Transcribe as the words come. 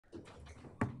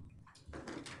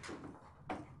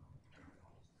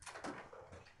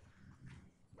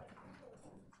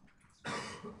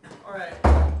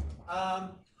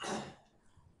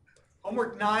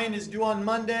Homework 9 is due on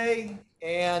Monday,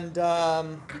 and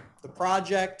the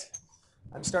project,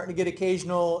 I'm starting to get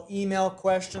occasional email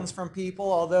questions from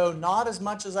people, although not as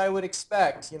much as I would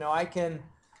expect. You know, I can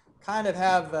kind of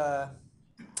have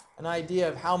an idea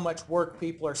of how much work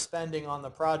people are spending on the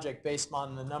project based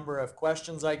on the number of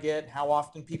questions I get, how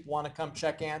often people want to come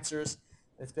check answers.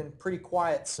 It's been pretty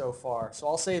quiet so far. So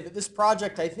I'll say that this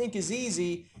project I think is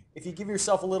easy if you give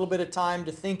yourself a little bit of time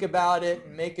to think about it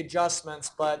and make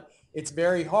adjustments, but it's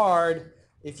very hard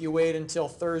if you wait until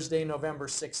Thursday, November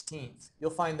 16th. You'll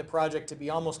find the project to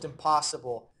be almost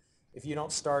impossible if you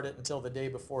don't start it until the day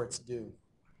before it's due.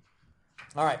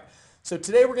 All right, so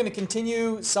today we're going to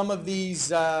continue some of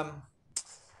these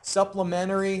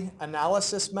supplementary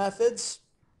analysis methods.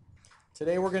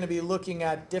 Today we're going to be looking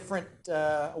at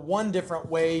one different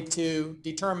way to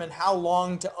determine how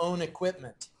long to own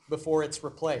equipment before it's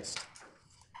replaced.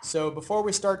 So before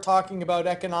we start talking about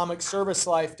economic service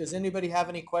life, does anybody have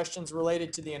any questions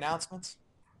related to the announcements?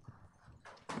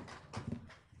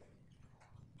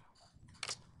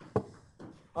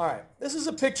 All right, this is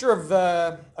a picture of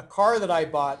a car that I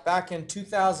bought back in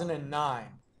 2009.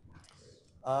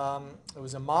 It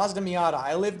was a Mazda Miata.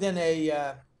 I lived in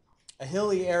a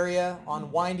hilly area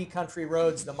on windy country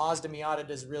roads. The Mazda Miata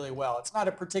does really well. It's not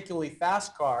a particularly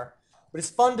fast car, but it's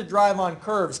fun to drive on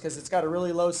curves because it's got a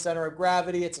really low center of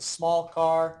gravity. It's a small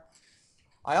car.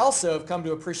 I also have come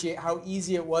to appreciate how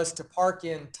easy it was to park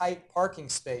in tight parking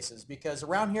spaces, because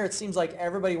around here it seems like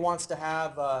everybody wants to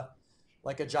have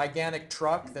like a gigantic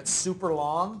truck that's super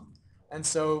long. And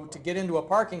so to get into a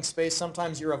parking space,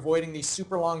 sometimes you're avoiding these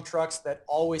super long trucks that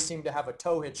always seem to have a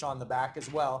tow hitch on the back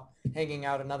as well, hanging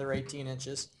out another 18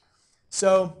 inches.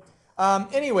 So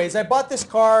anyways, I bought this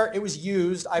car. It was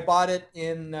used. I bought it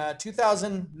in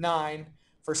 2009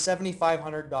 for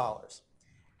 $7,500.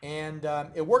 And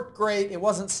it worked great. It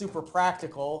wasn't super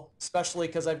practical, especially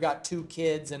because I've got 2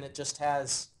 kids and it just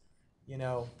has, you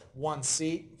know, 1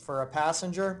 seat for a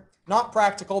passenger. Not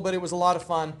practical, but it was a lot of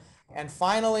fun. And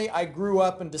finally, I grew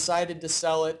up and decided to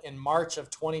sell it in March of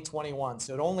 2021.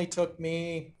 So it only took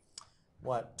me,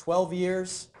 12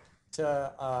 years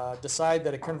to decide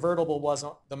that a convertible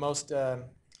wasn't the most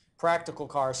practical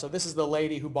car. So this is the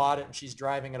lady who bought it, and she's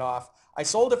driving it off. I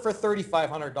sold it for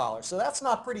 $3,500. So that's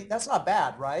not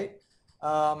bad, right?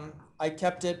 I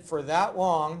kept it for that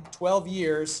long, 12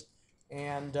 years,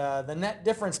 and the net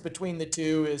difference between the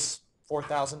two is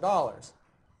 $4,000.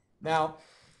 Now,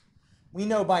 we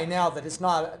know by now that it's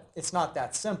not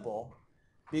that simple,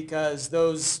 because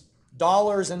those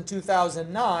dollars in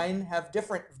 2009 have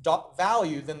different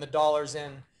value than the dollars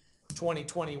in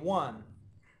 2021.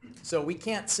 So we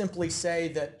can't simply say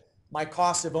that my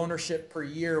cost of ownership per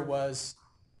year was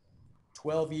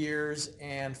 12 years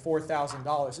and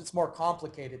 $4,000. It's more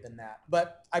complicated than that.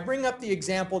 But I bring up the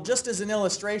example just as an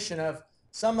illustration of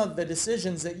some of the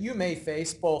decisions that you may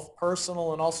face, both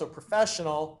personal and also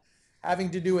professional,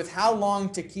 having to do with how long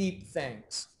to keep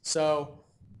things. So,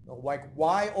 like,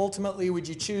 why ultimately would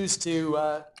you choose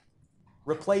to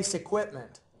replace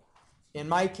equipment? In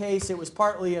my case, it was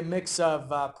partly a mix of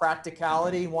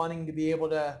practicality, wanting to be able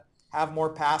to have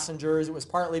more passengers. It was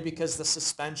partly because the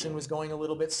suspension was going a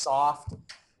little bit soft,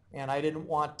 and I didn't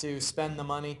want to spend the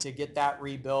money to get that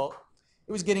rebuilt.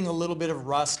 It was getting a little bit of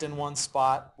rust in one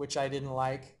spot, which I didn't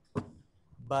like.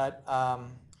 But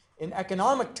in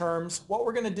economic terms, what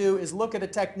we're going to do is look at a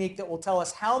technique that will tell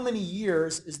us how many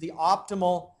years is the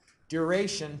optimal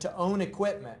duration to own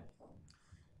equipment.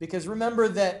 Because remember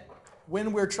that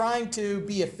when we're trying to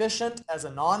be efficient as a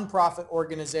nonprofit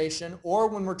organization, or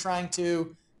when we're trying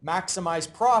to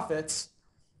maximize profits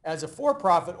as a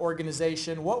for-profit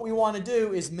organization, what we want to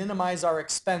do is minimize our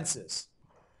expenses.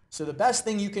 So the best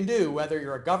thing you can do, whether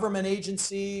you're a government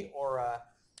agency or a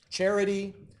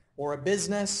charity or a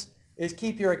business, is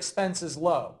keep your expenses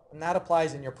low. And that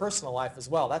applies in your personal life as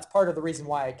well. That's part of the reason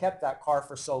why I kept that car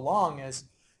for so long, is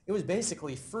it was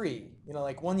basically free. You know,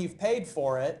 like when you've paid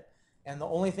for it and the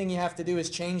only thing you have to do is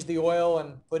change the oil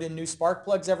and put in new spark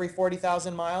plugs every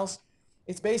 40,000 miles,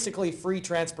 it's basically free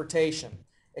transportation,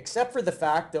 except for the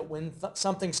fact that when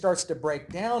something starts to break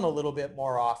down a little bit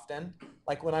more often,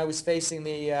 like when I was facing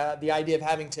the idea of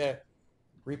having to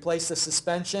replace the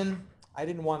suspension, I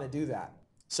didn't want to do that.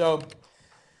 So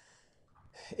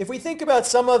if we think about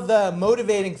some of the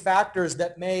motivating factors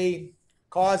that may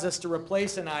cause us to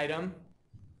replace an item,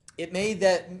 it may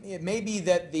be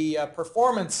that the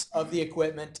performance of the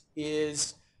equipment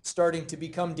is starting to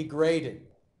become degraded.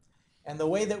 And the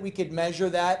way that we could measure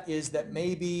that is that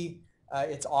maybe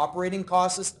its operating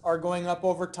costs are going up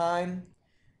over time.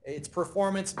 Its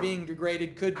performance being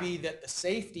degraded could be that the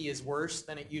safety is worse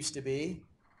than it used to be.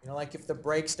 You know, like if the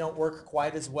brakes don't work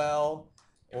quite as well,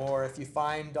 or if you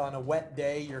find on a wet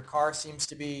day your car seems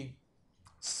to be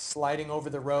sliding over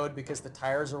the road because the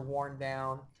tires are worn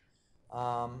down.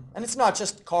 And it's not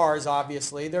just cars,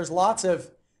 obviously. There's lots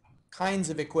of kinds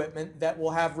of equipment that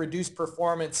will have reduced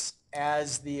performance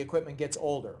as the equipment gets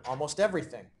older. Almost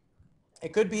everything.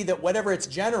 It could be that whatever it's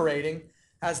generating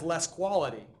has less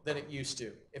quality than it used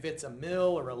to. If it's a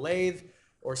mill or a lathe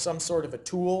or some sort of a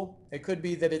tool, it could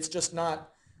be that it's just not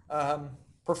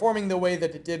performing the way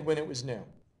that it did when it was new.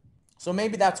 So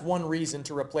maybe that's one reason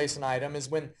to replace an item, is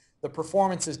when the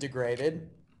performance is degraded.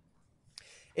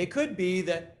 It could be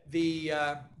that the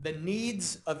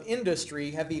needs of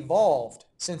industry have evolved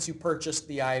since you purchased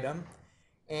the item,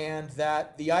 and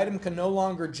that the item can no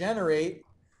longer generate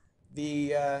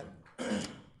the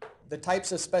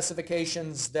types of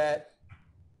specifications that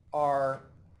are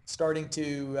starting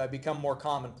to become more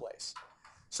commonplace.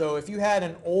 So if you had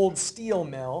an old steel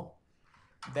mill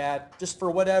that, just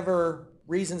for whatever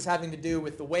reasons having to do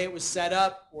with the way it was set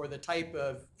up or the type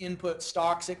of input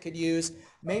stocks it could use,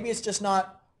 maybe it's just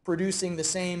not producing the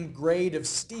same grade of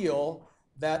steel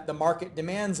that the market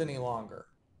demands any longer.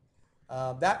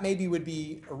 That maybe would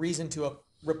be a reason to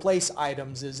replace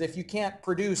items, is if you can't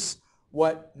produce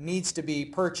what needs to be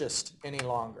purchased any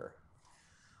longer.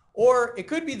 Or it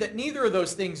could be that neither of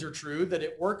those things are true, that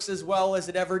it works as well as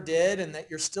it ever did and that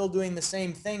you're still doing the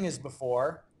same thing as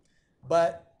before,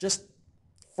 but just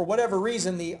for whatever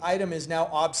reason the item is now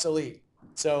obsolete.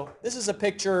 So this is a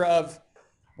picture of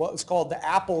what was called the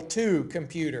Apple II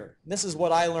computer. This is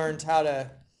what I learned how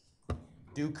to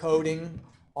do coding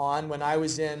on when I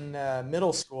was in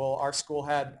middle school. Our school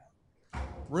had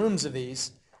rooms of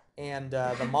these, and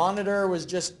the monitor was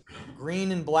just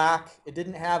green and black. It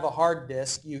didn't have a hard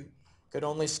disk. You could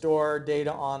only store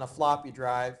data on a floppy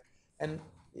drive. And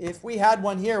if we had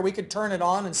one here, we could turn it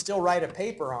on and still write a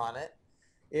paper on it.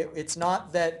 It's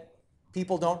not that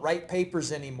people don't write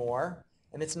papers anymore,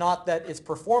 and it's not that its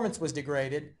performance was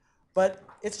degraded, but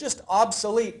it's just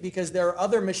obsolete because there are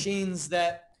other machines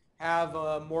that have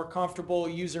a more comfortable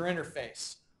user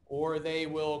interface, or they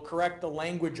will correct the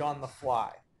language on the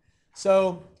fly.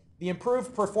 So the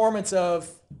improved performance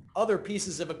of other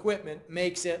pieces of equipment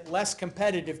makes it less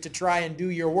competitive to try and do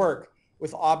your work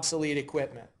with obsolete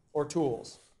equipment or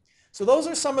tools. So those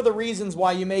are some of the reasons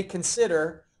why you may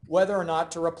consider whether or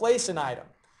not to replace an item.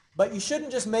 But you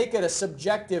shouldn't just make it a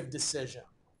subjective decision.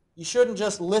 You shouldn't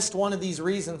just list one of these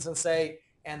reasons and say,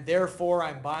 and therefore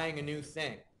I'm buying a new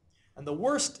thing. And the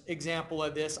worst example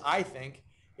of this, I think,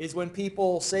 is when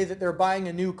people say that they're buying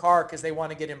a new car because they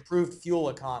want to get improved fuel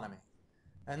economy.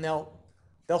 And they'll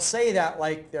say that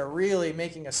like they're really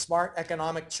making a smart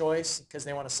economic choice because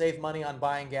they want to save money on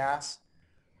buying gas.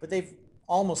 But they've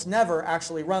almost never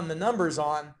actually run the numbers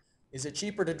on, is it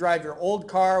cheaper to drive your old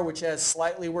car, which has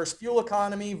slightly worse fuel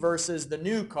economy, versus the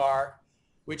new car,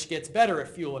 which gets better at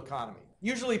fuel economy?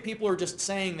 Usually people are just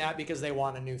saying that because they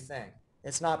want a new thing.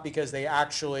 It's not because they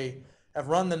actually have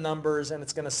run the numbers and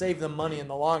it's going to save them money in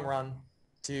the long run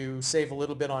to save a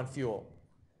little bit on fuel.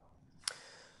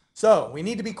 So we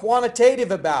need to be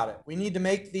quantitative about it. We need to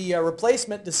make the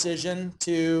replacement decision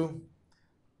to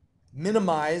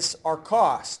minimize our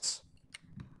costs.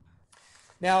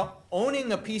 Now,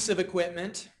 owning a piece of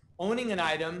equipment, owning an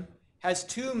item, has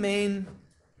two main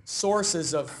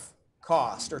sources of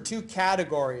cost, or two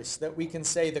categories that we can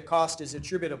say the cost is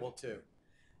attributable to.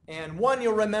 And one,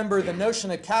 you'll remember, the notion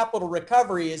of capital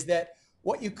recovery is that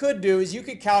what you could do is you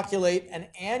could calculate an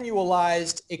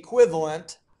annualized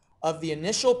equivalent of the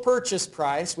initial purchase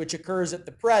price, which occurs at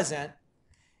the present,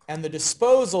 and the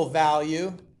disposal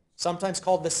value, sometimes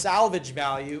called the salvage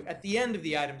value, at the end of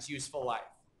the item's useful life.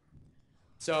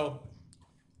 So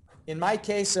in my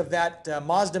case of that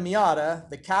Mazda Miata,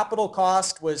 the capital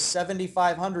cost was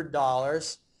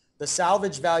 $7,500. The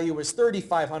salvage value was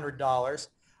 $3,500.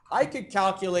 I could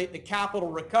calculate the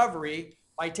capital recovery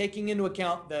by taking into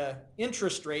account the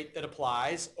interest rate that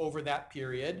applies over that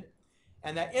period.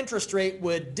 And that interest rate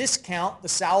would discount the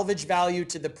salvage value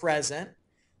to the present.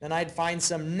 Then I'd find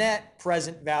some net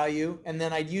present value, and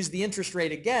then I'd use the interest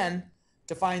rate again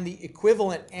to find the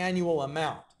equivalent annual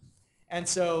amount. And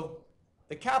so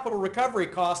the capital recovery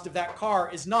cost of that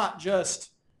car is not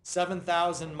just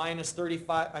 $7,000 minus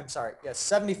 35, I'm sorry, yes,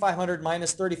 $7,500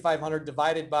 minus $3,500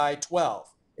 divided by 12.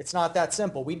 It's not that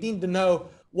simple. We need to know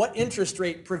what interest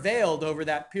rate prevailed over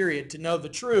that period to know the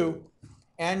true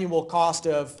annual cost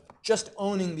of just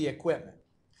owning the equipment.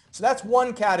 So that's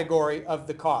one category of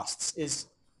the costs, is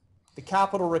the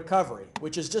capital recovery,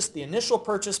 which is just the initial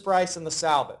purchase price and the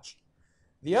salvage.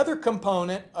 The other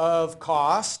component of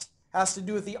cost has to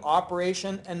do with the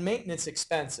operation and maintenance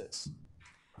expenses.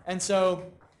 And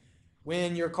so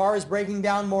when your car is breaking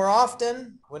down more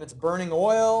often, when it's burning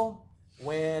oil,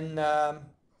 when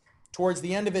towards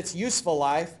the end of its useful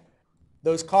life,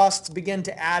 those costs begin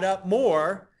to add up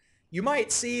more. You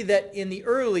might see that in the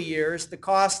early years, the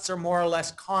costs are more or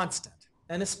less constant.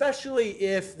 And especially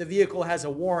if the vehicle has a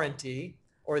warranty,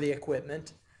 or the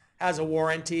equipment has a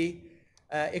warranty,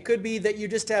 it could be that you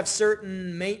just have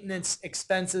certain maintenance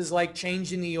expenses like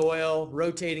changing the oil,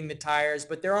 rotating the tires,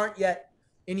 but there aren't yet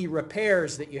any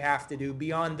repairs that you have to do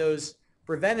beyond those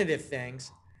preventative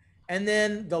things. And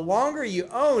then the longer you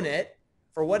own it,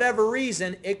 for whatever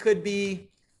reason, it could be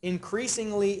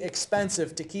increasingly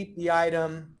expensive to keep the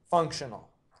item functional.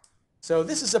 So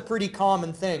this is a pretty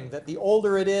common thing, that the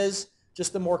older it is,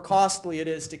 just the more costly it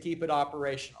is to keep it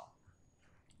operational.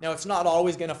 Now, it's not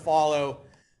always going to follow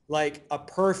like a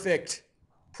perfect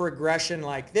progression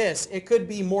like this. It could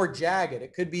be more jagged.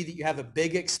 It could be that you have a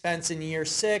big expense in year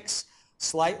 6,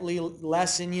 slightly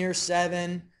less in year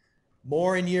 7,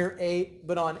 more in year 8.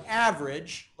 But on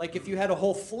average, like if you had a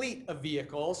whole fleet of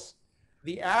vehicles,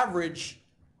 the average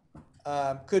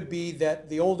could be that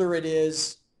the older it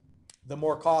is, the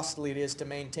more costly it is to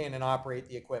maintain and operate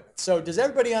the equipment. So does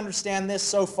everybody understand this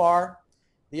so far?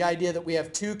 The idea that we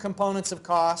have two components of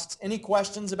costs. Any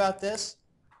questions about this?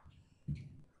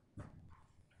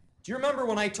 Do you remember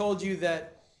when I told you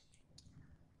that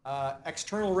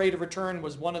external rate of return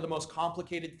was one of the most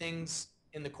complicated things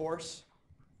in the course?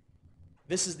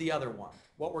 This is the other one,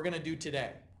 what we're going to do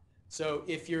today. So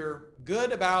if you're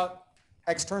good about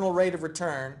external rate of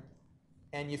return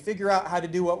and you figure out how to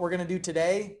do what we're going to do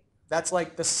today, that's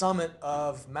like the summit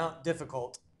of Mount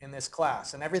Difficult in this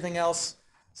class. And everything else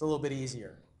is a little bit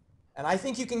easier. And I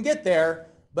think you can get there,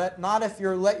 but not if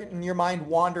you're letting your mind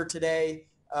wander today.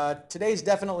 Today's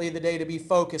definitely the day to be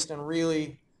focused and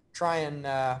really try and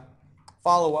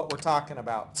follow what we're talking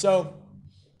about. So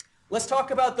let's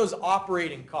talk about those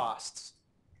operating costs.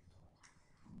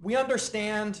 We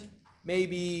understand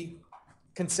maybe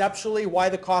conceptually why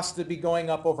the costs would be going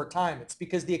up over time. It's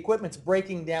because the equipment's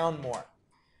breaking down more.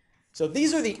 So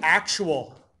these are the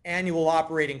actual annual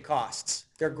operating costs.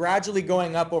 They're gradually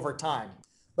going up over time.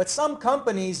 But some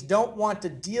companies don't want to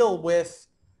deal with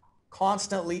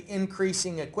constantly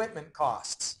increasing equipment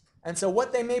costs. And so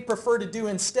what they may prefer to do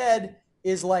instead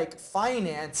is like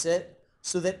finance it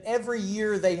so that every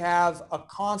year they have a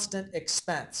constant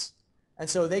expense. And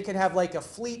so they could have like a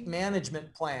fleet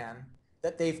management plan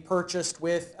that they've purchased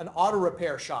with an auto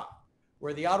repair shop,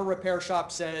 where the auto repair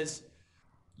shop says,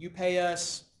 you pay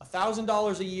us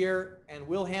 $1,000 a year and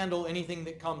we'll handle anything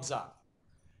that comes up.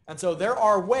 And so there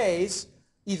are ways,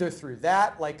 either through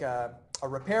that, like a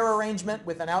repair arrangement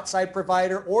with an outside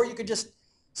provider, or you could just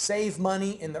save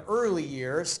money in the early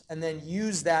years and then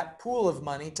use that pool of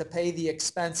money to pay the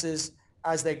expenses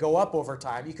as they go up over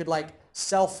time. You could like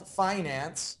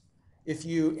self-finance if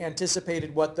you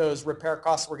anticipated what those repair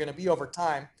costs were going to be over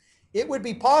time. It would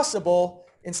be possible,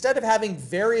 instead of having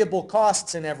variable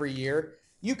costs in every year,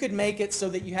 you could make it so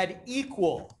that you had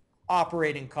equal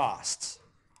operating costs.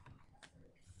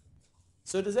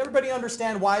 So does everybody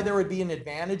understand why there would be an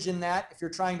advantage in that if you're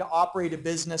trying to operate a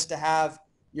business, to have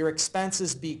your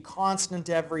expenses be constant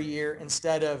every year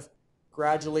instead of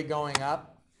gradually going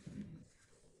up?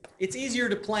 It's easier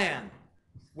to plan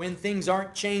when things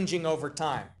aren't changing over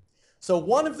time. So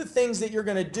one of the things that you're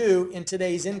going to do in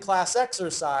today's in-class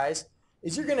exercise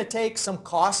is you're going to take some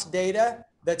cost data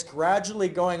that's gradually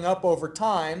going up over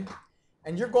time,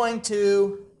 and you're going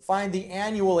to find the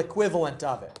annual equivalent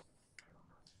of it.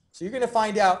 So you're going to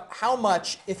find out how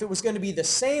much, if it was going to be the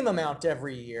same amount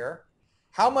every year,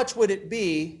 how much would it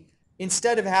be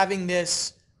instead of having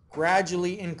this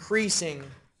gradually increasing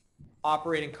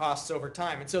operating costs over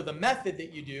time. And so the method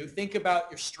that you do, think about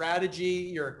your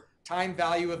strategy, your time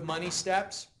value of money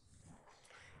steps.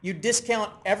 You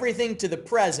discount everything to the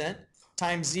present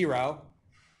times 0.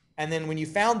 And then when you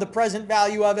found the present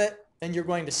value of it, then you're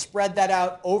going to spread that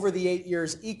out over the 8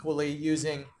 years equally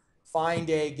using find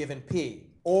A given P.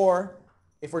 Or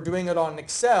if we're doing it on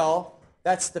Excel,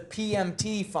 that's the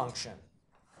PMT function.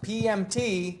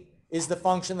 PMT is the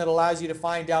function that allows you to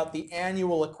find out the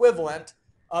annual equivalent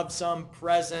of some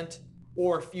present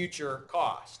or future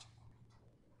cost.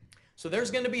 So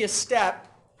there's going to be a step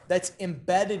that's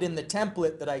embedded in the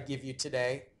template that I give you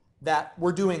today that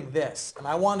we're doing this. And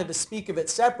I wanted to speak of it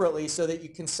separately so that you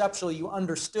conceptually you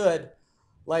understood,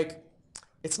 like,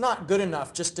 it's not good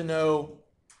enough just to know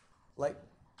like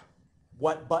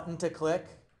what button to click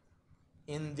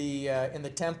in the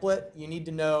template. You need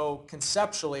to know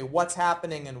conceptually what's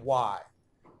happening and why.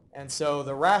 And so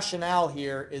the rationale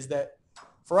here is that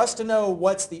for us to know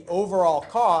what's the overall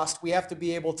cost, we have to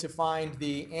be able to find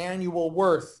the annual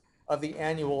worth of the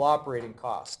annual operating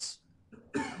costs.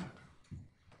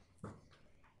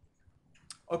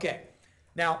 Okay,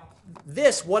 now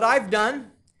what I've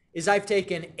done is I've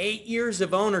taken 8 years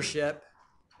of ownership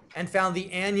and found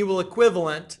the annual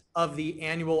equivalent of the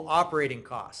annual operating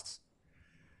costs.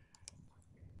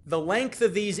 The length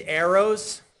of these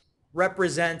arrows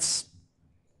represents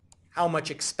how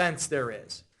much expense there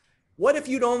is. What if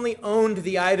you'd only owned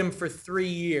the item for 3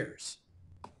 years?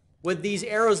 Would these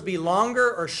arrows be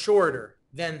longer or shorter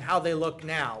than how they look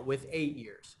now with 8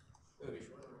 years?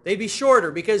 They'd be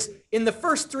shorter because in the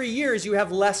first 3 years you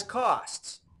have less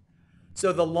costs.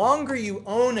 So the longer you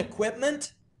own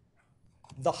equipment,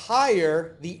 the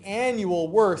higher the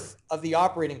annual worth of the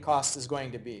operating cost is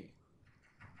going to be.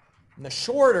 And the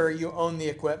shorter you own the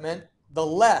equipment, the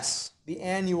less the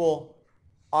annual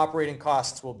operating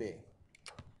costs will be.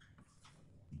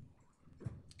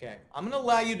 Okay, I'm going to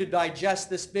allow you to digest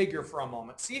this figure for a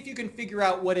moment. See if you can figure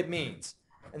out what it means,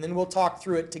 and then we'll talk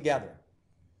through it together.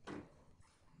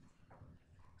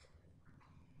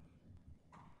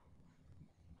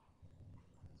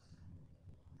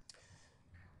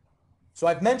 So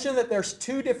I've mentioned that there's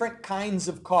 2 different kinds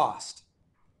of cost.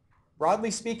 Broadly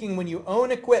speaking, when you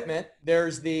own equipment,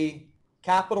 there's the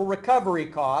capital recovery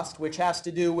cost, which has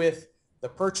to do with the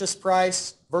purchase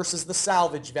price versus the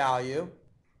salvage value,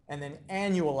 and then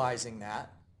annualizing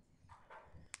that.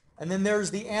 And then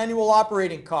there's the annual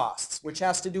operating costs, which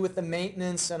has to do with the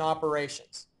maintenance and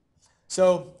operations.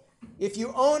 So if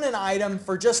you own an item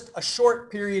for just a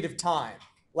short period of time,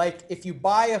 like if you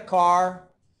buy a car,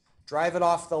 drive it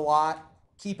off the lot,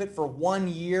 keep it for 1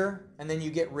 year, and then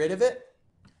you get rid of it,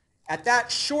 at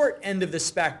that short end of the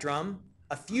spectrum,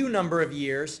 a few number of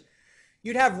years,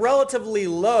 you'd have relatively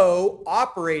low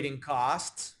operating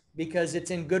costs because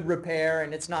it's in good repair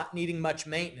and it's not needing much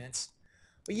maintenance.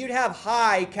 But you'd have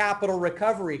high capital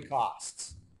recovery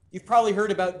costs. You've probably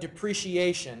heard about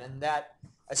depreciation, and that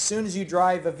as soon as you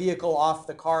drive a vehicle off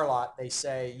the car lot, they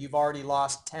say you've already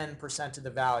lost 10% of the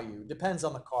value. Depends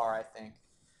on the car, I think.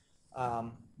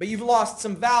 But you've lost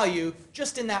some value.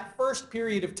 Just in that first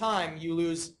period of time, you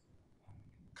lose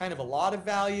kind of a lot of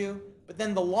value. But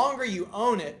then the longer you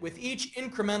own it, with each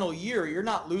incremental year, you're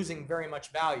not losing very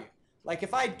much value. Like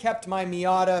if I'd kept my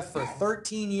Miata for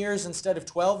 13 years instead of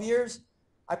 12 years,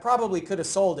 I probably could have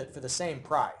sold it for the same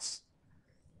price.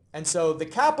 And so the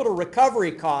capital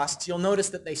recovery costs, you'll notice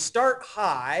that they start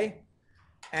high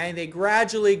and they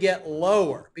gradually get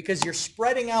lower because you're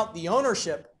spreading out the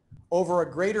ownership over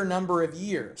a greater number of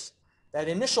years. That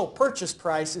initial purchase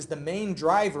price is the main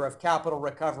driver of capital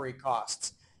recovery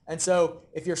costs. And so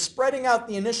if you're spreading out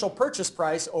the initial purchase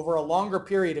price over a longer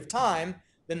period of time,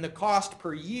 then the cost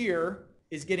per year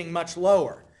is getting much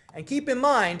lower. And keep in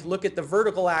mind, look at the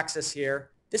vertical axis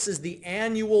here. This is the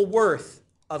annual worth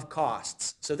of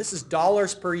costs. So this is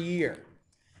dollars per year.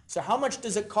 So how much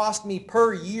does it cost me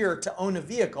per year to own a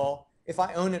vehicle if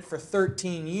I own it for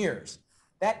 13 years?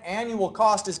 That annual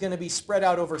cost is going to be spread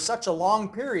out over such a long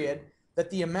period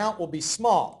that the amount will be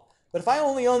small. But if I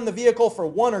only own the vehicle for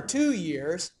 1 or 2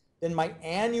 years, then my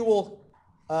annual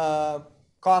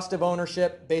cost of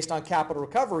ownership based on capital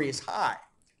recovery is high.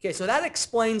 Okay, so that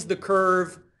explains the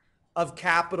curve of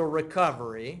capital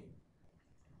recovery.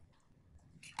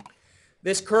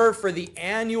 This curve for the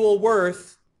annual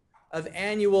worth of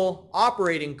annual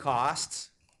operating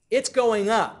costs, it's going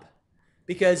up.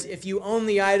 Because if you own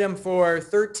the item for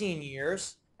 13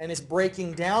 years and it's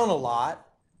breaking down a lot,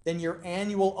 then your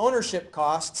annual ownership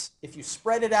costs, if you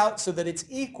spread it out so that it's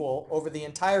equal over the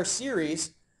entire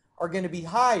series, are going to be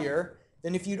higher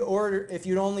than if you'd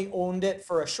only owned it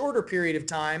for a shorter period of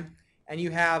time and you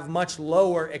have much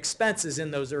lower expenses in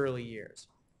those early years.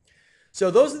 So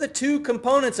those are the 2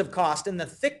 components of cost, and the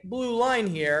thick blue line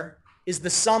here is the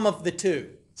sum of the 2.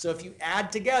 So if you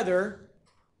add together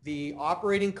the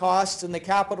operating costs and the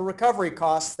capital recovery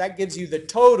costs, that gives you the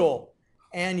total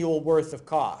annual worth of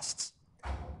costs.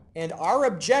 And our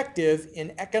objective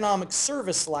in economic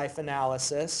service life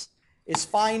analysis is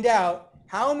find out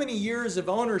how many years of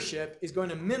ownership is going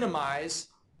to minimize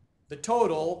the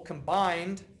total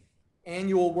combined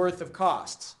annual worth of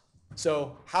costs.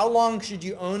 So how long should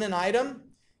you own an item?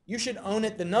 You should own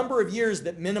it the number of years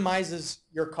that minimizes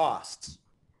your costs.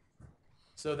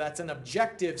 So that's an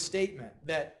objective statement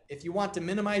that if you want to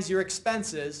minimize your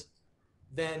expenses,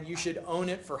 then you should own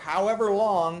it for however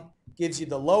long gives you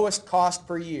the lowest cost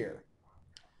per year.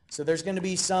 So there's going to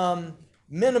be some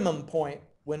minimum point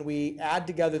when we add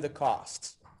together the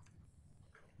costs.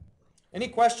 Any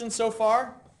questions so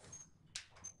far?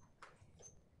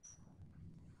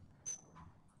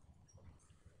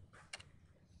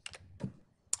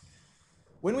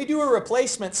 When we do a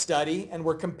replacement study and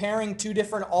we're comparing two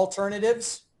different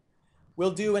alternatives, we'll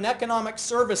do an economic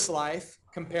service life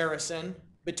comparison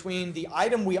between the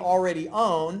item we already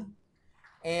own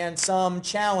and some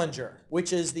challenger,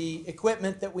 which is the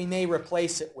equipment that we may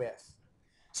replace it with.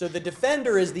 So the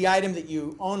Defender is the item that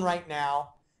you own right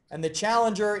now, and the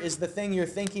Challenger is the thing you're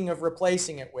thinking of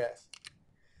replacing it with.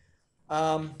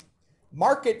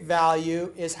 Market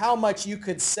value is how much you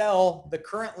could sell the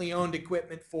currently owned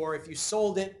equipment for if you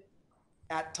sold it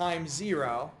at time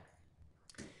zero.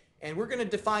 And we're going to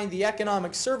define the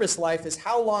economic service life as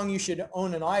how long you should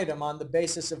own an item on the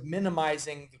basis of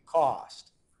minimizing the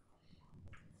cost.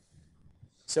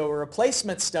 So a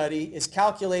replacement study is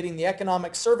calculating the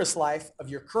economic service life of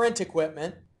your current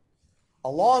equipment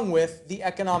along with the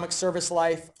economic service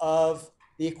life of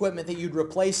the equipment that you'd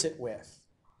replace it with.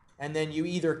 And then you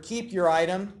either keep your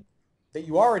item that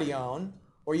you already own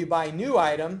or you buy a new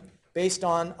item based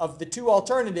on, of the two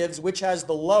alternatives, which has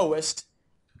the lowest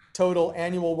total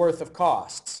annual worth of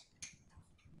costs.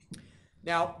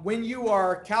 Now, when you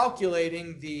are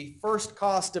calculating the first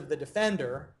cost of the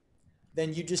Defender,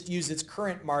 then you just use its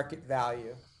current market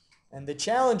value. And the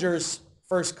Challenger's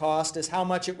first cost is how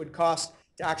much it would cost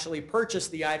to actually purchase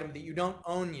the item that you don't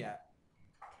own yet.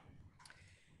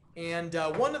 And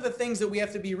one of the things that we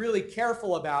have to be really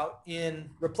careful about in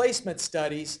replacement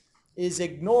studies is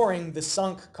ignoring the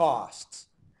sunk costs.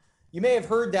 You may have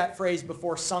heard that phrase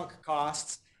before, sunk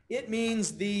costs. It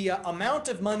means the amount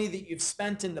of money that you've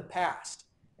spent in the past.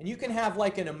 And you can have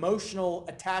like an emotional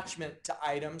attachment to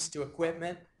items, to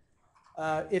equipment.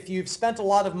 If you've spent a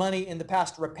lot of money in the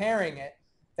past repairing it,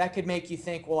 that could make you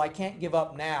think, well, I can't give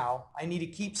up now. I need to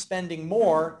keep spending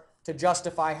more to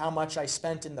justify how much I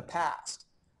spent in the past.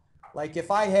 Like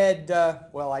if I had,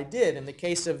 well, I did in the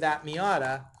case of that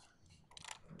Miata.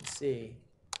 Let's see.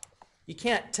 You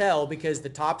can't tell because the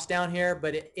top's down here,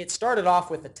 but it started off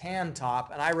with a tan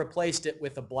top, and I replaced it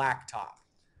with a black top.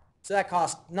 So that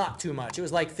cost not too much. It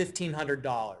was like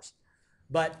 $1,500.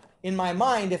 But in my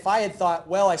mind, if I had thought,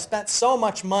 well, I spent so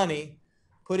much money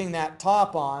putting that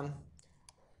top on,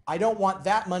 I don't want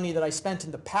that money that I spent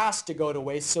in the past to go to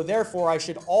waste, so therefore I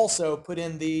should also put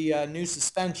in the new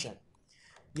suspension.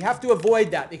 You have to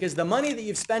avoid that because the money that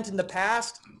you've spent in the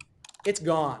past, it's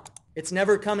gone. It's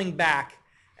never coming back.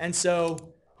 And so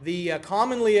the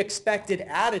commonly expected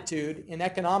attitude in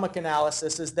economic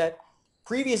analysis is that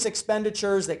previous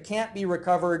expenditures that can't be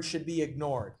recovered should be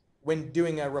ignored when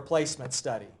doing a replacement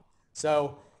study.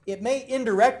 So it may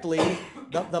indirectly,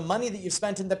 the money that you've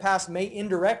spent in the past may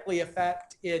indirectly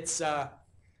affect its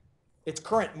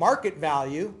current market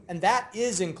value, and that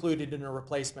is included in a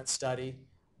replacement study.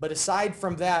 But aside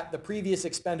from that, the previous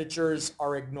expenditures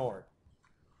are ignored.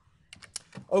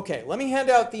 Okay, let me hand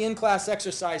out the in-class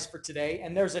exercise for today,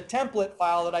 and there's a template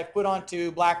file that I put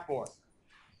onto Blackboard.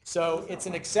 So it's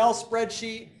an Excel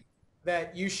spreadsheet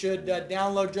that you should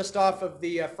download just off of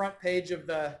the front page of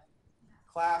the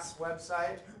class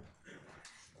website. Sorry,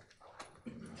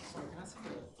 can I see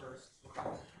the first?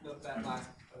 No, that last.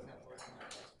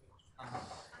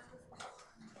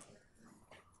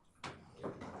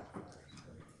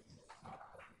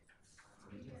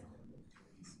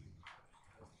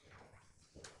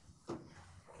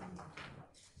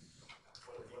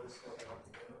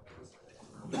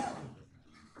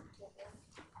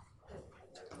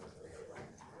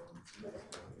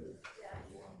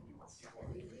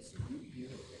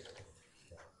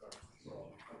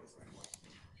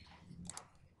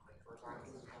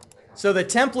 So the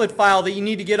template file that you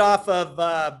need to get off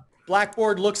of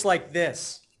Blackboard looks like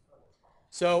this.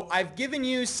 So I've given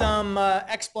you some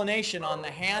explanation on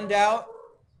the handout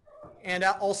and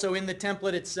also in the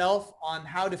template itself on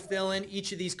how to fill in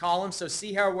each of these columns. So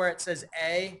see how where it says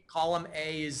A, column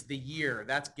A is the year,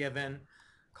 that's given.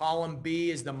 Column B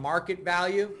is the market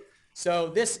value. So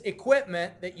this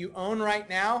equipment that you own right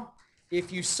now,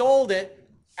 if you sold it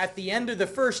at the end of the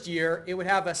first year, it would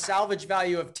have a salvage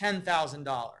value of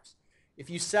 $10,000. If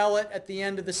you sell it at the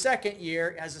end of the second year,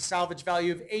 it has a salvage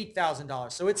value of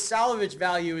 $8,000. So its salvage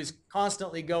value is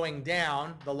constantly going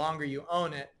down the longer you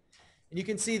own it. And you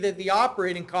can see that the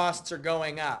operating costs are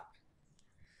going up.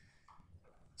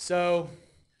 So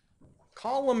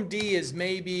column D is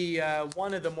maybe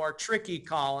one of the more tricky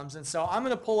columns. And so I'm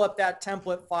going to pull up that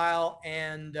template file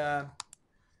and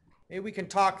maybe we can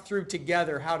talk through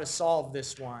together how to solve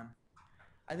this one.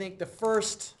 I think the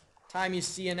first time you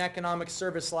see an economic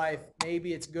service life,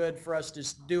 maybe it's good for us to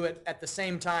do it at the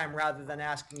same time rather than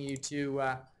asking you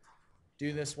to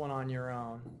do this one on your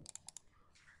own.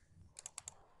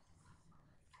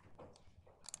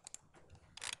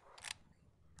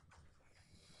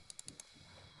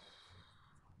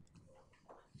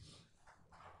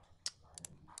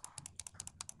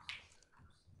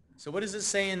 So what does it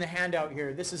say in the handout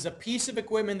here? This is a piece of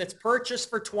equipment that's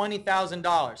purchased for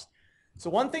 $20,000. So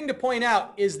one thing to point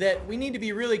out is that we need to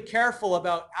be really careful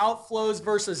about outflows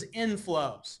versus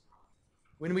inflows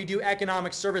when we do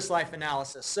economic service life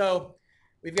analysis. So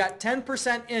we've got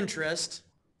 10% interest,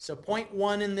 so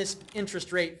 0.1 in this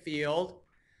interest rate field.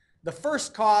 The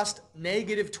first cost,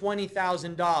 negative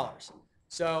 $20,000.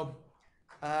 So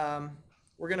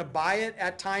we're going to buy it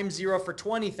at time zero for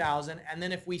 $20,000, and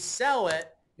then if we sell it,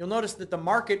 you'll notice that the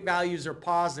market values are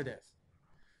positive.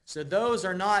 So those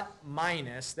are not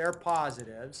minus, they're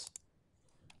positives.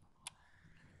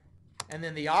 And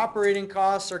then the operating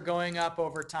costs are going up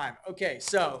over time. Okay,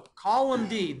 so column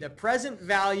D, the present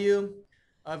value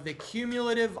of the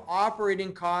cumulative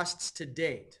operating costs to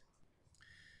date.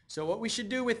 So what we should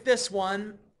do with this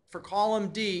one for column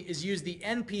D is use the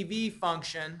NPV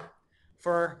function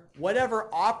for whatever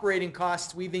operating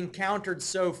costs we've encountered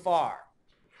so far.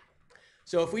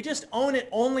 So if we just own it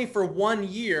only for 1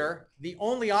 year, the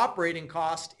only operating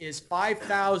cost is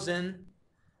 $5,000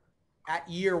 at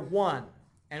year 1.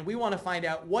 And we want to find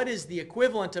out what is the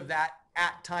equivalent of that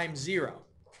at time 0.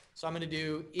 So I'm going to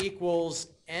do equals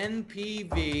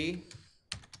NPV.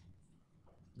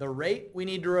 The rate we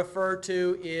need to refer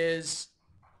to is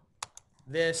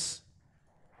this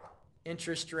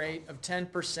interest rate of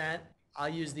 10%. I'll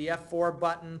use the F4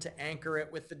 button to anchor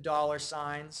it with the dollar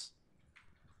signs.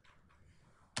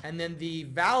 And then the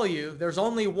value, there's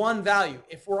only one value.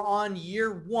 If we're on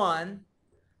year 1,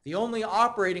 the only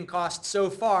operating cost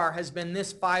so far has been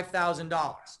this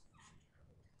 $5,000.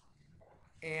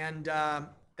 And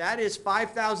that is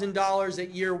 $5,000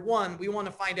 at year 1. We want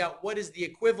to find out what is the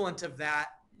equivalent of that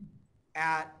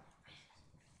at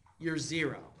year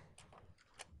 0.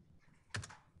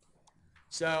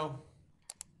 So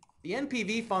the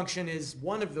NPV function is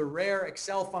one of the rare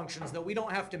Excel functions that we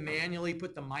don't have to manually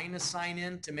put the minus sign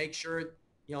in to make sure,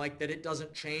 like that it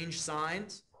doesn't change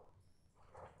signs.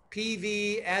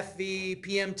 PV, FV,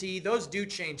 PMT, those do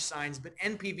change signs, but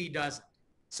NPV doesn't.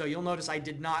 So you'll notice I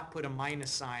did not put a minus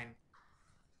sign.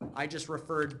 I just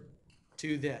referred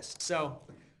to this. So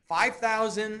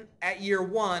 5,000 at year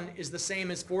 1 is the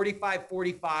same as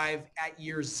 4,545 at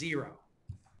year 0.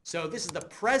 So this is the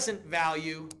present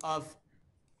value of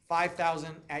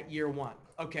 5,000 at year 1.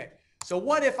 Okay, so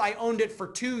what if I owned it for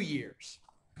 2 years?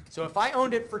 So if I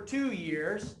owned it for 2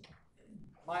 years,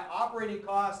 my operating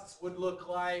costs would look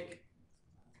like,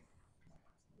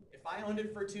 if I owned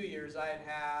it for 2 years, I'd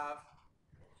have,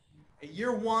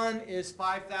 year 1 is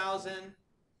 5,000,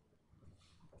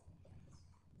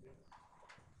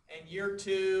 and year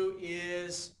 2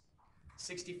 is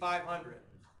 6,500.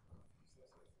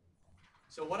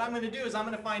 So what I'm going to do is I'm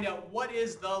going to find out what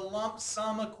is the lump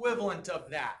sum equivalent of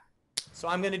that. So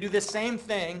I'm going to do the same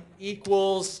thing,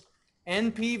 equals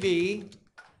NPV,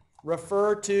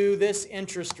 refer to this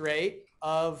interest rate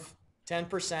of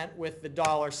 10% with the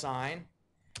dollar sign.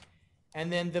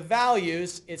 And then the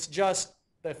values, it's just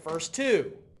the first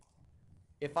 2.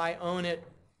 If I own it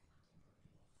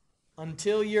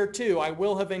until year 2, I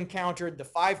will have encountered the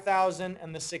 5,000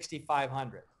 and the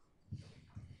 6,500.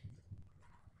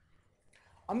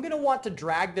 I'm going to want to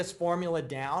drag this formula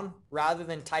down rather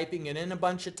than typing it in a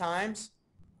bunch of times.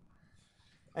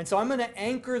 And so I'm going to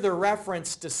anchor the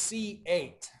reference to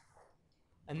C8.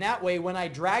 And that way, when I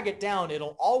drag it down,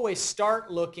 it'll always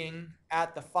start looking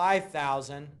at the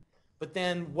 5,000, but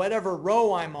then whatever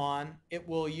row I'm on, it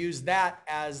will use that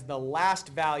as the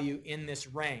last value in this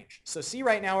range. So see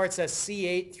right now where it says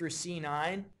C8 through C9?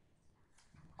 I'm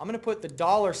going to put the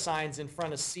dollar signs in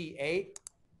front of C8.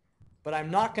 But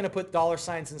I'm not going to put dollar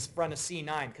signs in front of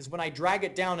C9 because when I drag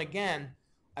it down again,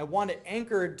 I want it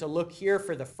anchored to look here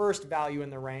for the first value in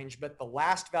the range, but the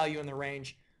last value in the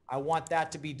range, I want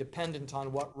that to be dependent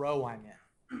on what row I'm in.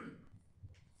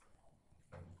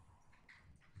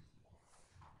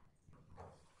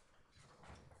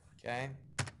 Okay.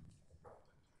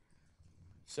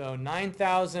 So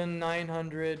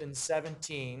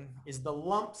 9,917 is the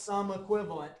lump sum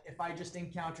equivalent if I just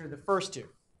encounter the first 2.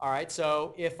 All right,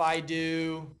 so if I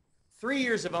do 3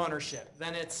 years of ownership,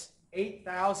 then it's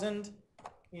 8,000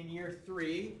 in year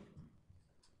 3.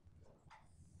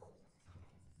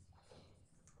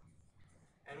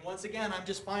 And once again, I'm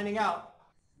just finding out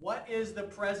what is the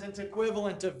present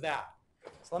equivalent of that.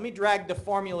 So let me drag the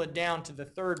formula down to the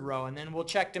 3rd row, and then we'll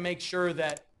check to make sure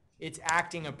that it's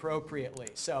acting appropriately.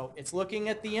 So it's looking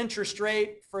at the interest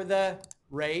rate for the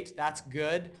rate. That's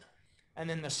good. And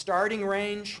then the starting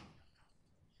range,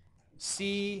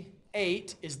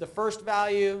 C8 is the first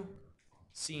value,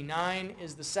 C9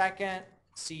 is the second,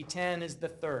 C10 is the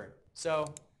third.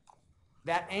 So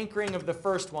that anchoring of the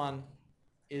first one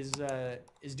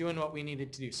is doing what we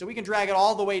needed to do. So we can drag it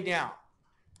all the way down.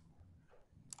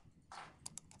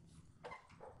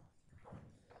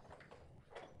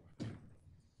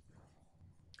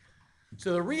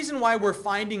 So the reason why we're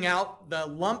finding out the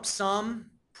lump sum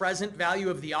present value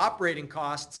of the operating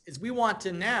costs is we want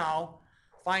to now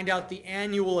find out the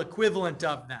annual equivalent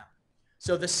of them.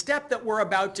 So the step that we're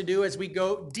about to do as we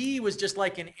go, D was just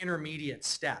like an intermediate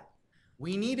step.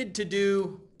 We needed to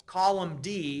do column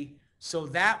D so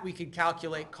that we could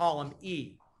calculate column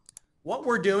E. What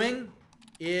we're doing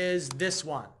is this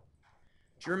one.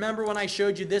 Do you remember when I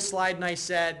showed you this slide and I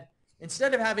said,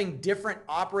 instead of having different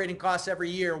operating costs every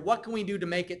year, what can we do to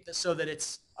make it so that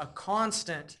it's a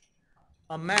constant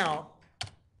amount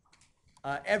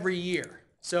every year?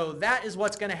 So that is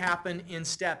what's going to happen in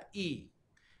step E.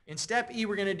 In step E,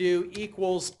 we're going to do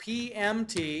equals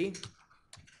PMT,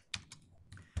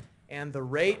 and the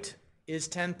rate is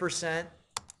 10%.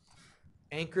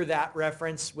 Anchor that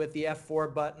reference with the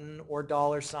F4 button or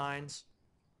dollar signs.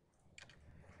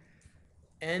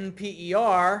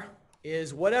 NPER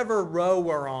is whatever row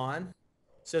we're on,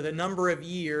 so the number of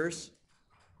years.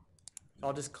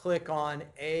 I'll just click on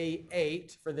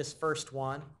A8 for this first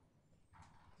one.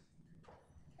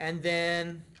 And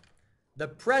then the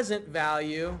present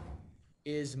value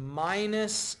is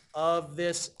minus of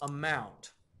this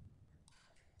amount.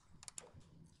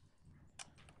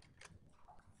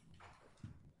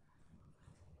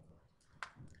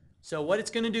 So what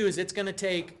it's going to do is it's going to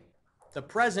take the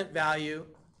present value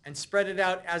and spread it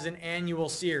out as an annual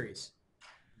series.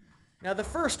 Now the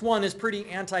first one is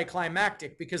pretty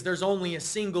anticlimactic because there's only a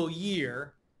single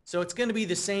year, so it's going to be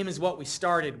the same as what we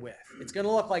started with. It's going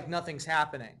to look like nothing's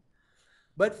happening.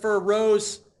 But for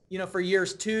rows, for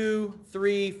years 2,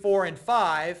 3, 4, and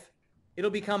 5, it'll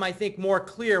become, I think, more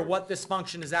clear what this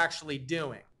function is actually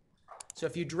doing. So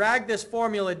if you drag this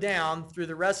formula down through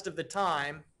the rest of the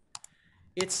time,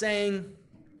 it's saying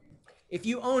if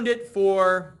you owned it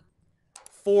for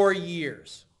 4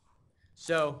 years,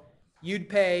 so you'd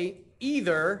pay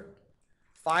either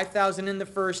 $5,000 in the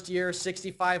first year,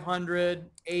 $6,500,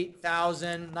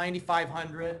 $8,000,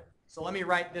 $9,500. So let me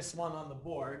write this one on the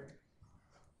board.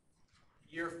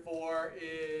 Year 4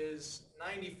 is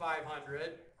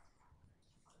 $9,500.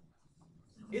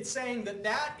 It's saying that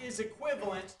that is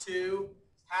equivalent to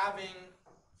having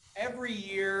every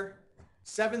year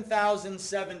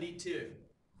 7,072.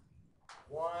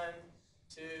 1,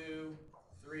 2,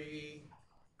 3,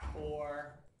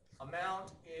 4.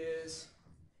 Amount is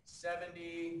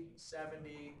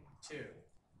 7072.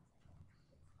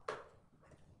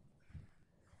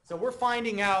 So we're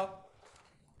finding out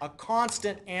a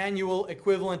constant annual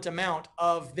equivalent amount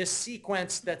of this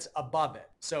sequence that's above it.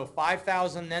 So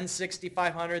 5,000, then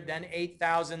 6,500, then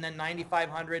 8,000, then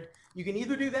 9,500. You can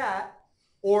either do that,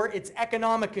 or its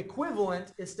economic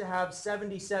equivalent is to have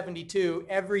 7072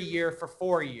 every year for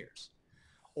 4 years.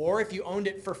 Or if you owned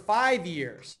it for 5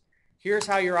 years, here's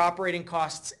how your operating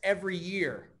costs every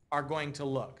year are going to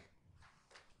look.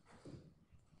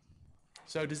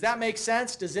 So does that make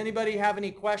sense? Does anybody have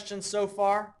any questions so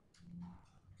far?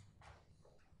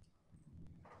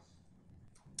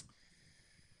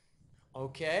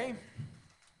 Okay.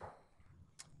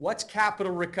 What's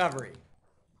capital recovery?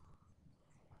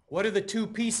 What are the two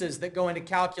pieces that go into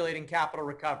calculating capital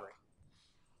recovery?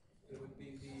 It would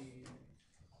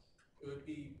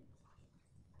be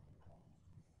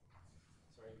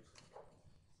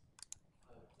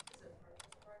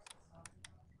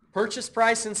purchase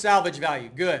price and salvage value.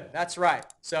 Good. That's right.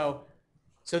 So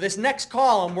this next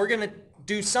column, we're going to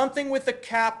do something with the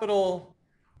capital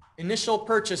initial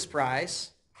purchase price.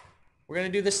 We're going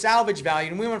to do the salvage value,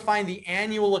 and we want to find the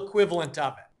annual equivalent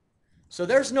of it. So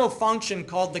there's no function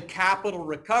called the capital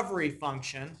recovery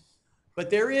function, but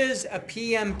there is a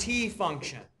PMT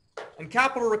function. And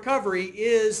capital recovery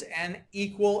is an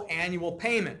equal annual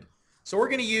payment. So we're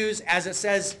going to use, as it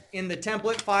says in the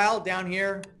template file down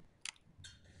here,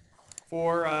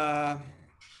 for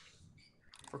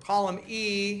column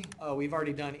E, we've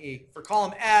already done E. For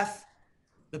column F,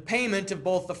 the payment of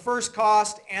both the first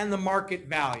cost and the market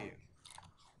value.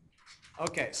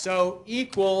 Okay, so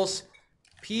equals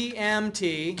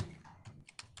PMT,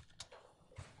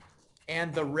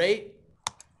 and the rate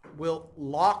will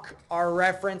lock our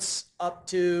reference up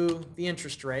to the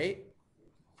interest rate.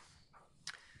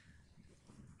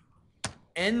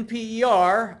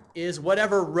 NPER is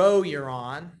whatever row you're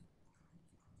on,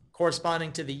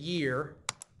 corresponding to the year.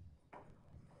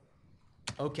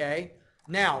 Okay,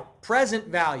 now present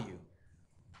value.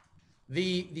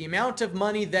 The amount of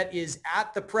money that is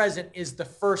at the present is the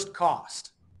first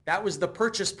cost. That was the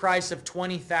purchase price of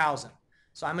 $20,000.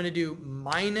 So I'm going to do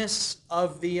minus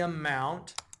of the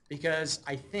amount because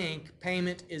I think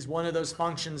payment is one of those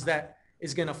functions that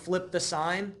is going to flip the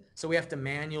sign. So we have to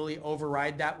manually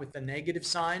override that with the negative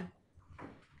sign.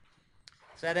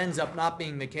 So that ends up not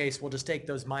being the case. We'll just take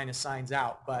those minus signs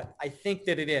out, but I think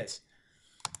that it is.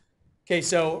 Okay,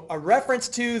 so a reference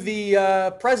to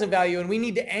the present value, and we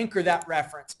need to anchor that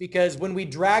reference because when we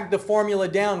drag the formula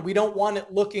down, we don't want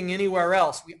it looking anywhere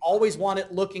else. We always want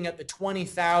it looking at the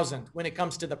 20,000 when it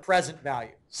comes to the present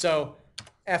value. So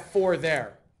F4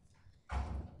 there.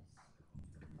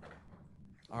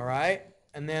 All right,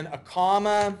 and then a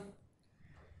comma,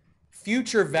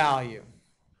 future value.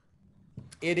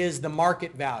 It is the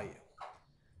market value.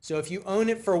 So if you own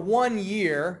it for 1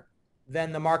 year,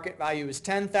 then the market value is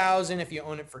 10,000. If you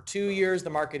own it for 2 years, the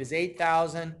market is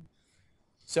 8,000.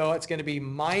 So it's going to be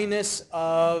minus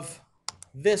of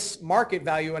this market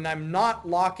value, and I'm not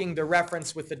locking the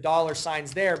reference with the dollar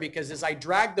signs there because as I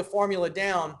drag the formula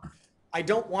down, I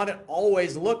don't want it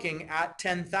always looking at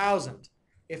 10,000.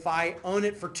 If I own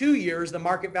it for 2 years, the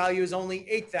market value is only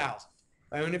 8,000.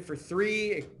 If I own it for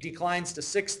 3, it declines to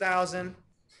 6,000.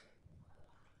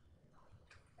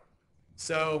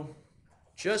 So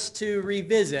just to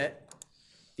revisit,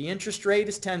 the interest rate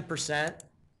is 10%.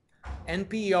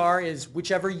 NPR is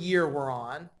whichever year we're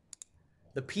on.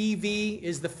 The PV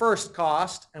is the first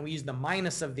cost, and we use the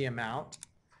minus of the amount.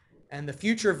 And the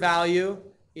future value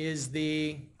is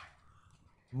the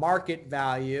market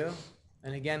value.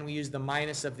 And again, we use the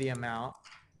minus of the amount.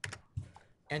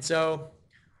 And so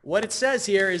what it says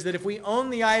here is that if we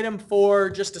own the item for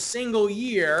just a single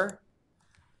year,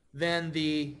 then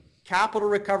the capital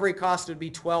recovery cost would be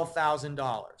 $12,000.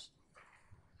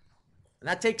 And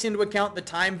that takes into account the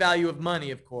time value of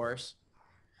money, of course.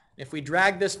 If we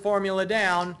drag this formula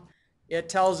down, it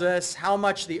tells us how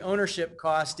much the ownership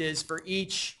cost is for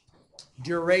each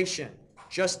duration,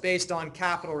 just based on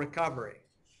capital recovery.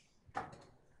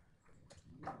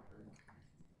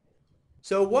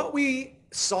 So what we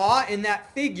saw in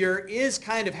that figure is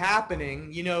kind of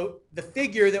happening. You know, the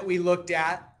figure that we looked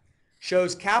at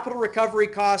shows capital recovery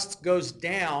costs goes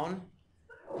down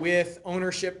with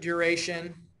ownership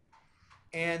duration,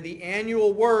 and the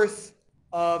annual worth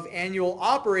of annual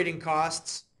operating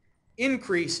costs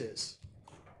increases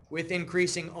with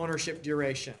increasing ownership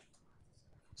duration.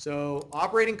 So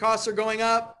operating costs are going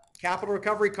up, capital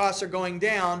recovery costs are going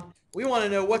down. We want to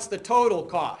know what's the total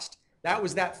cost. That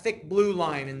was that thick blue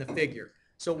line in the figure.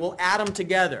 So we'll add them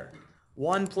together,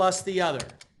 one plus the other.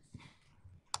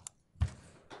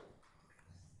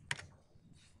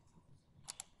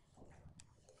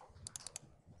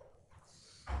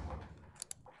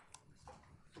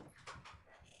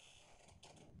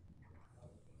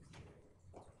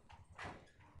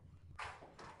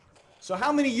 So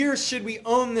how many years should we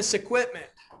own this equipment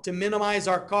to minimize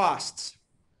our costs?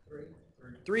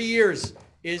 3 years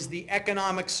is the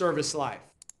economic service life.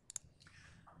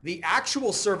 The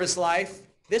actual service life,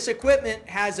 this equipment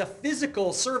has a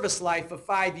physical service life of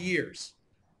 5 years.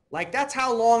 Like that's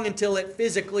how long until it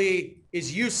physically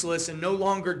is useless and no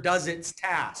longer does its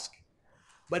task.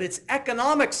 But its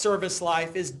economic service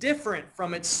life is different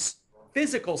from its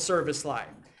physical service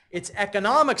life. Its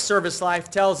economic service life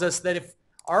tells us that if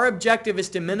our objective is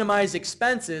to minimize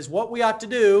expenses, what we ought to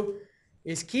do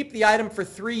is keep the item for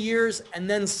 3 years and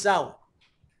then sell it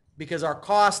because our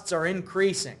costs are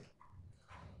increasing.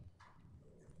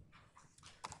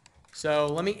 So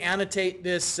let me annotate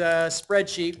this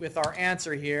spreadsheet with our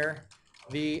answer here.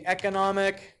 The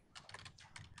economic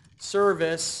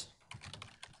service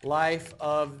life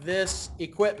of this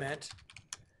equipment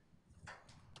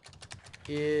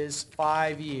is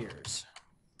 5 years.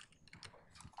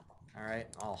 All right,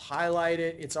 I'll highlight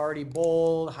it. It's already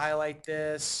bold. Highlight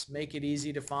this. Make it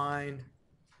easy to find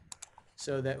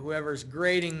so that whoever's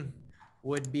grading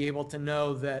would be able to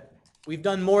know that we've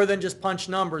done more than just punch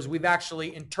numbers. We've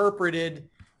actually interpreted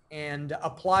and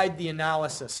applied the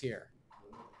analysis here.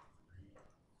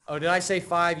 Oh, did I say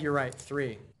 5? You're right,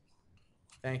 3.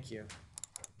 Thank you.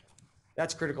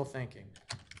 That's critical thinking.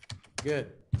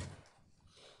 Good.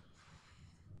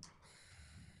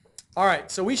 All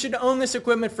right, so we should own this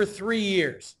equipment for 3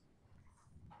 years.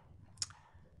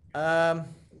 So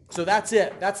that's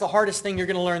it. That's the hardest thing you're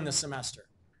going to learn this semester.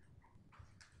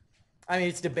 I mean,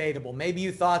 it's debatable. Maybe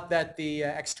you thought that the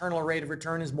external rate of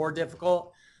return is more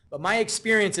difficult, but my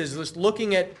experience is just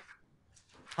looking at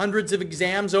hundreds of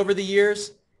exams over the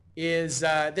years is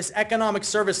this economic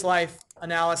service life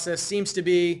analysis seems to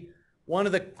be one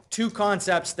of the 2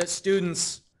 concepts that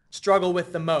students struggle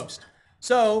with the most.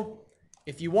 So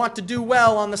if you want to do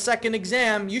well on the second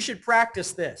exam, you should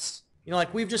practice this. You know,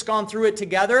 like we've just gone through it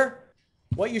together.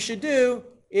 what you should do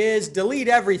is delete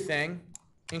everything,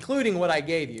 including what I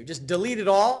gave you. Just delete it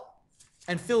all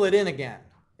and fill it in again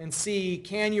and see,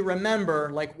 can you remember,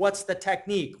 like, what's the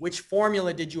technique? Which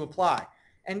formula did you apply?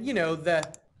 And, you know, the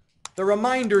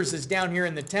reminders is down here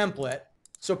in the template.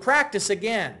 So practice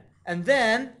again. And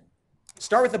then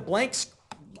start with a blank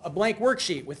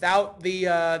worksheet without the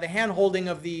hand-holding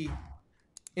of the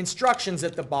instructions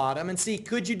at the bottom and see,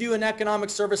 could you do an economic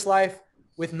service life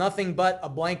with nothing but a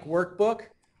blank workbook?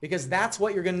 Because that's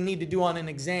what you're going to need to do on an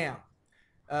exam.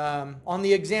 On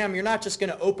the exam, you're not just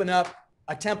going to open up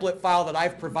a template file that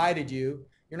I've provided you.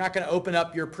 You're not going to open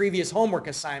up your previous homework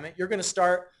assignment. You're going to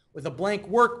start with a blank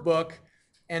workbook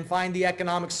and find the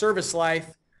economic service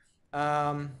life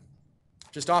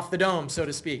just off the dome, so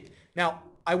to speak. Now,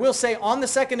 I will say on the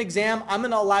second exam, I'm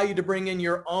going to allow you to bring in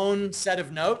your own set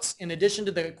of notes. In addition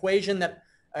to the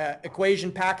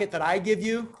equation packet that I give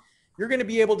you, you're going to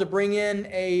be able to bring in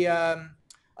a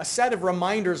set of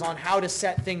reminders on how to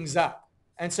set things up.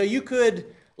 And so you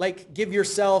could like give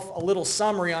yourself a little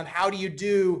summary on how do you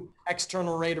do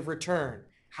external rate of return?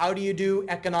 How do you do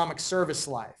economic service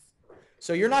life?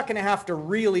 So you're not going to have to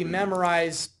really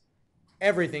memorize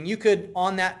everything. You could,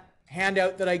 on that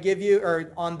handout that I give you,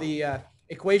 or on the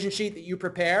equation sheet that you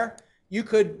prepare, you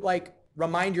could like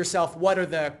remind yourself what are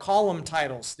the column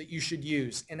titles that you should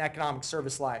use in economic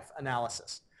service life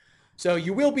analysis. So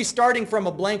you will be starting from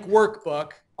a blank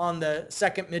workbook on the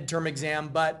second midterm exam,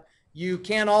 but you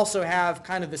can also have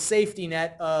kind of the safety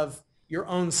net of your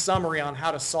own summary on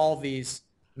how to solve these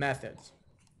methods.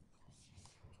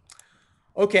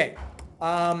 Okay,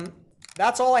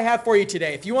 that's all I have for you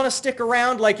today. If you want to stick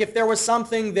around, like if there was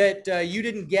something that you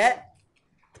didn't get,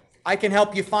 I can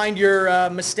help you find your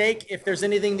mistake. If there's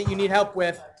anything that you need help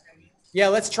with, yeah,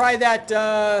 let's try that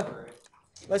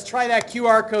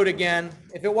QR code again.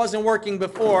 If it wasn't working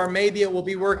before, maybe it will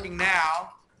be working now.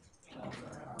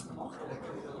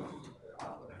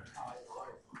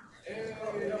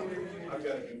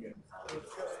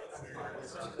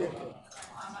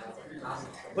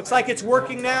 Looks like it's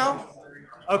working now.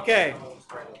 Okay.